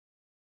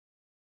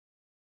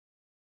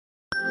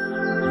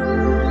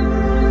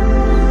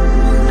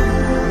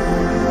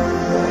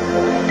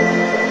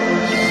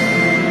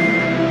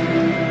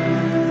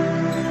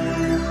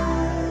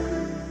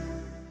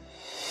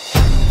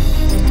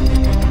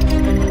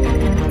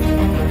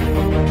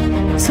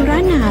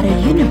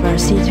Suranaree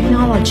University of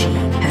Technology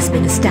has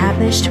been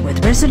established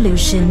with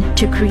resolution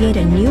to create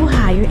a new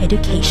higher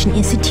education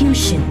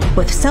institution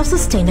with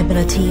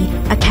self-sustainability,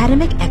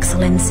 academic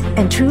excellence,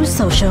 and true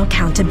social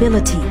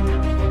accountability.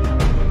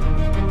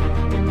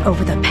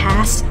 Over the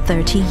past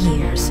 30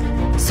 years,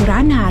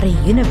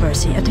 Suranaree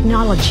University of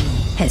Technology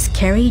has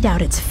carried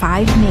out its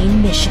 5 main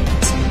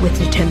missions with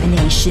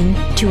determination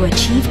to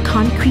achieve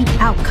concrete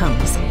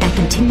outcomes and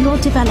continual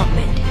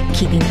development,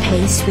 keeping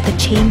pace with the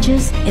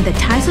changes in the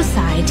Thai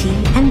society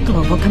and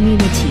global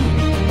community.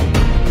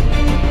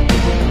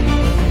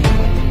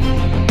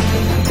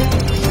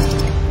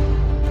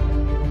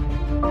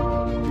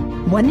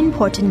 One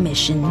important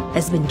mission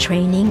has been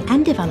training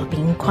and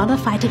developing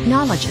qualified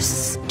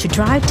technologists to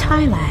drive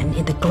Thailand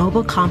in the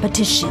global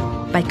competition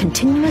by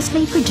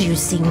continuously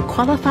producing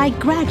qualified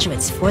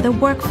graduates for the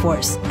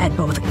workforce at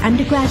both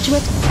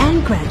undergraduate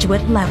and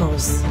graduate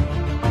levels.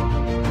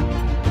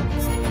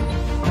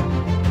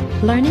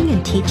 Learning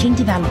and teaching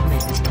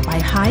development by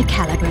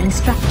high-caliber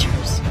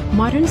instructors,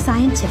 modern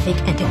scientific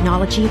and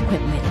technology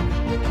equipment,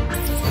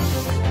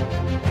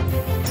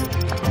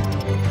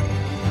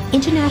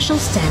 international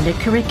standard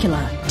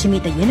curricula to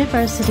meet the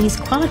university's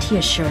quality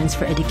assurance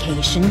for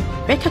education,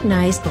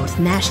 recognized both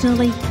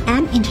nationally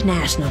and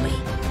internationally.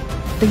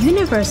 The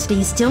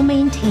university still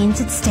maintains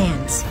its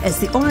stance as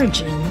the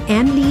origin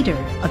and leader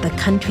of the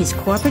country's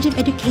cooperative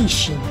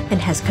education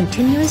and has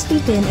continuously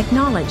been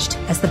acknowledged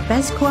as the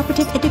best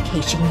cooperative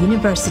education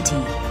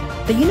university.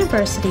 The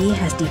university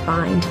has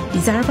defined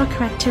desirable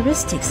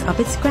characteristics of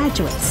its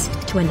graduates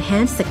to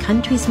enhance the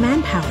country's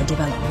manpower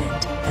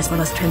development, as well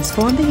as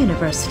transform the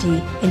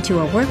university into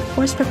a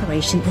workforce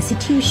preparation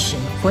institution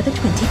for the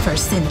 21st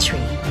century.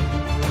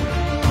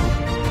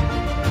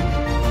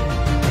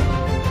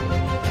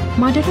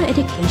 Modular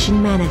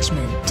education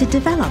management to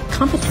develop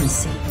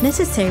competency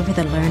necessary for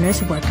the learner's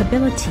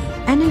workability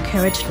and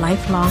encourage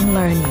lifelong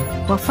learning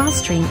while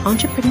fostering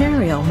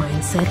entrepreneurial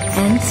mindset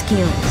and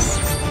skills.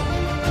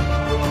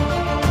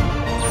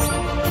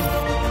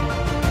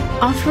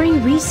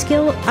 Offering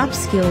reskill,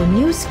 upskill,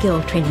 new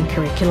skill training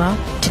curricula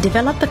to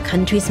develop the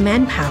country's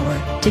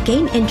manpower to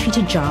gain entry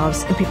to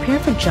jobs and prepare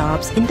for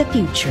jobs in the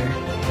future.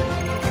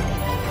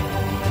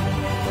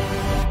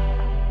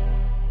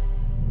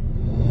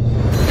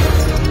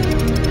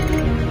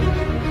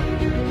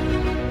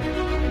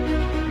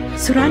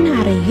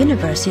 Suranaree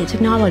University of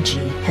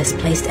Technology has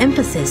placed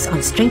emphasis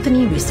on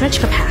strengthening research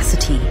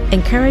capacity,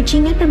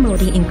 encouraging and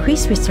promoting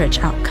increased research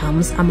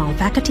outcomes among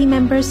faculty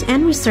members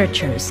and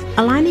researchers,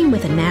 aligning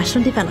with the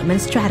national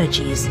development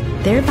strategies,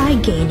 thereby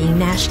gaining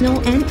national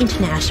and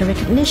international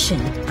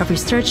recognition of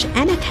research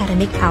and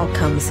academic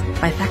outcomes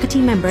by faculty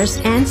members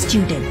and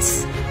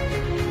students.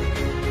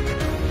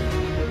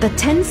 The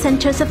 10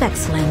 Centers of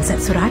Excellence at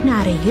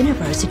Suranaree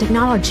University of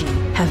Technology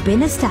have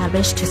been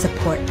established to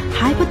support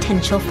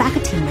high-potential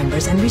faculty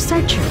members and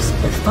researchers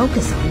with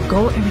focus on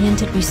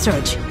goal-oriented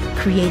research,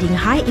 creating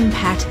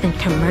high-impact and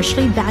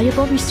commercially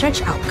valuable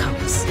research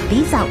outcomes.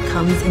 These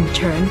outcomes, in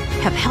turn,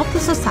 have helped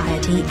the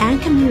society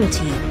and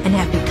community and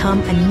have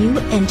become a new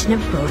engine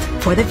of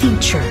growth for the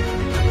future.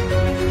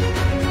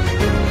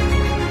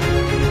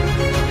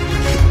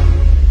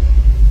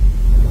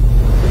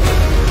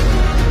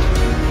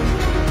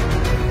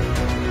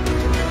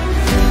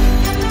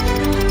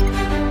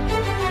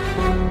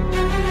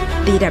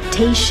 The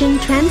adaptation,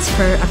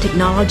 transfer of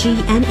technology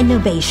and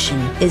innovation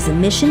is a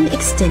mission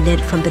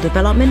extended from the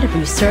development of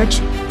research,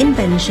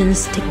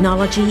 inventions,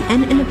 technology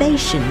and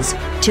innovations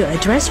to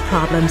address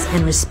problems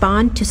and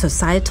respond to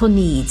societal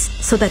needs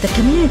so that the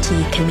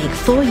community can make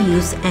full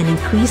use and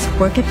increase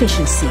work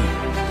efficiency.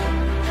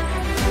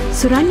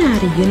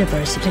 Suranaree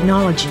University of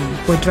Technology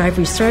will drive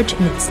research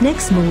in its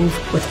next move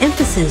with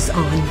emphasis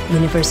on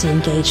university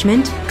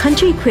engagement,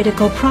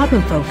 country-critical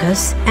problem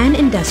focus, and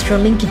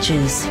industrial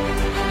linkages.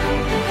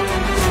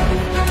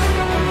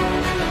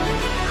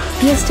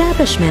 The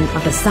establishment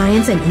of the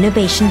Science and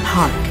Innovation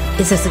Park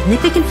is a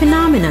significant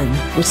phenomenon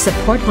which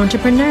supports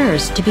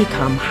entrepreneurs to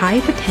become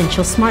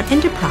high-potential smart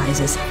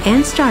enterprises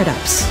and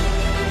startups.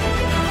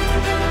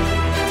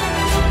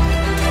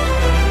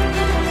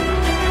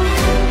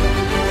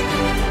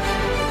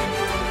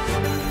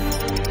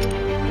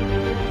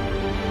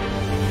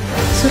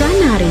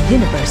 Suranaree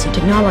University of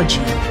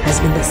Technology has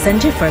been the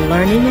center for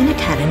learning and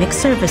academic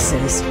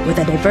services with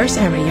a diverse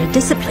array of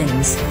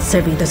disciplines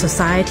serving the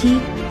society,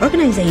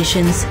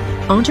 organizations,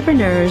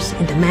 entrepreneurs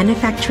in the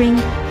manufacturing,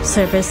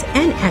 service,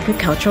 and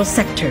agricultural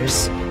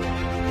sectors.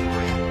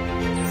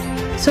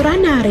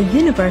 Suranaree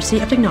University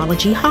of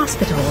Technology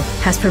Hospital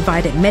has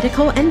provided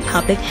medical and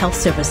public health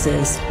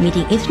services,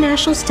 meeting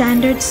international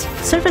standards,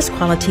 service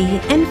quality,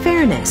 and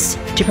fairness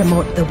to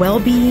promote the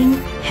well-being,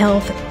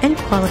 health, and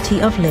quality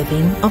of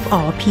living of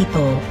all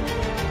people.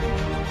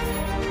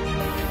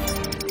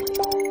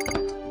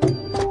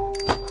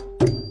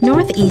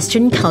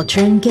 Northeastern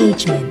culture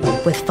engagement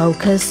with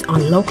focus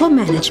on local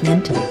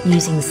management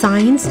using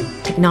science,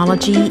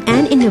 technology,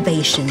 and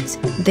innovations,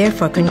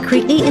 therefore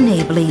concretely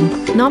enabling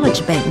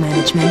knowledge bank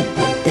management,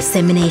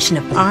 dissemination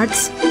of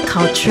arts,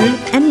 culture,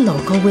 and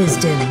local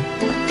wisdom.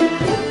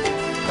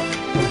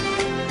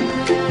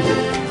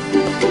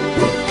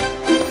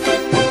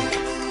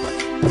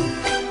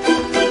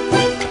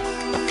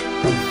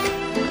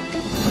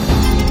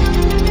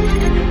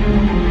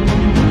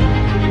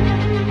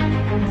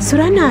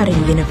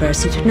 Suranaree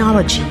University of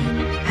Technology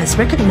has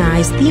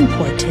recognized the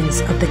importance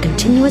of the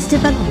continuous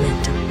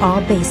development of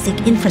all basic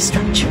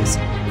infrastructures,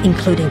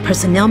 including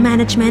personnel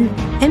management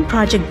and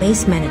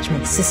project-based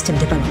management system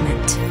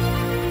development.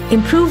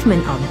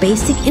 Improvement of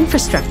basic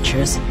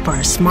infrastructures for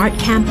a smart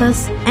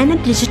campus and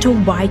a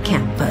digital-wide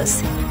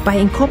campus by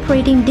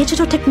incorporating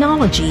digital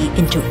technology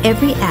into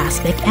every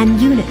aspect and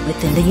unit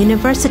within the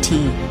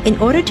university in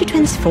order to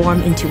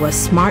transform into a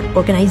smart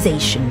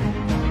organization.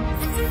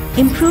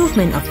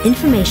 Improvement of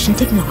information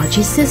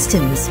technology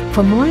systems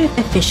for more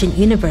efficient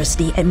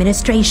university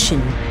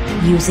administration,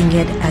 using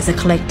it as a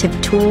collective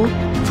tool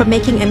for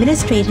making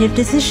administrative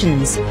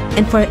decisions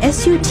and for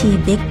SUT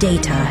big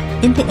data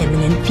in the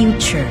imminent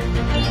future.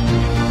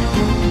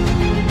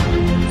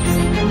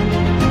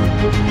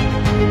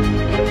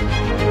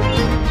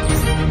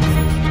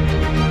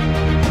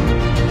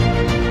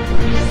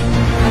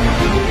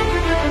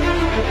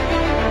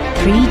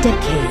 Three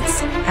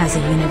decades as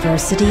a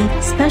university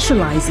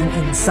specializing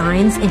in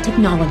science and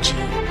technology,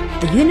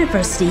 the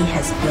university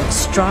has built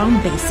strong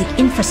basic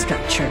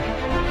infrastructure,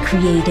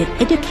 created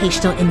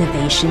educational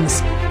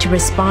innovations to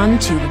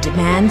respond to the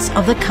demands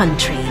of the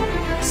country,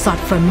 sought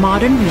for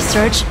modern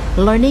research,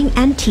 learning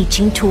and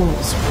teaching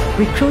tools,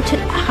 recruited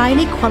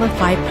highly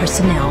qualified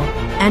personnel,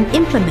 and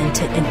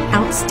implemented an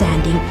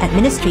outstanding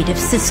administrative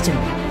system.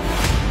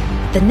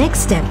 The next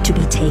step to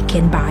be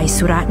taken by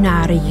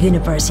Suranaree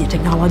University of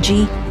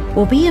Technology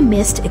will be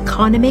amidst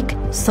economic,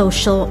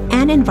 social,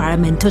 and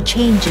environmental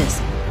changes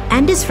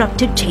and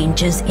disruptive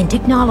changes in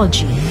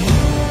technology.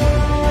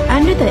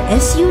 Under the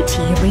SUT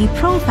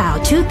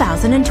Reprofile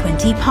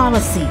 2020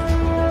 policy,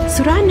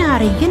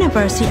 Suranaree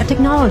University of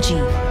Technology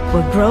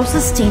will grow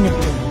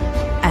sustainably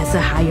as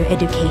a higher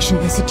education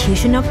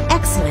institution of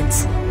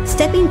excellence,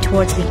 stepping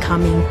towards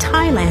becoming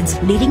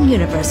Thailand's leading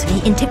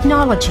university in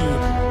technology,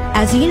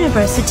 as a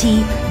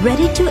university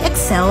ready to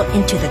excel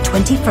into the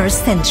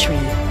 21st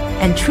century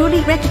and truly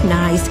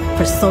recognized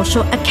for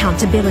social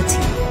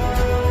accountability.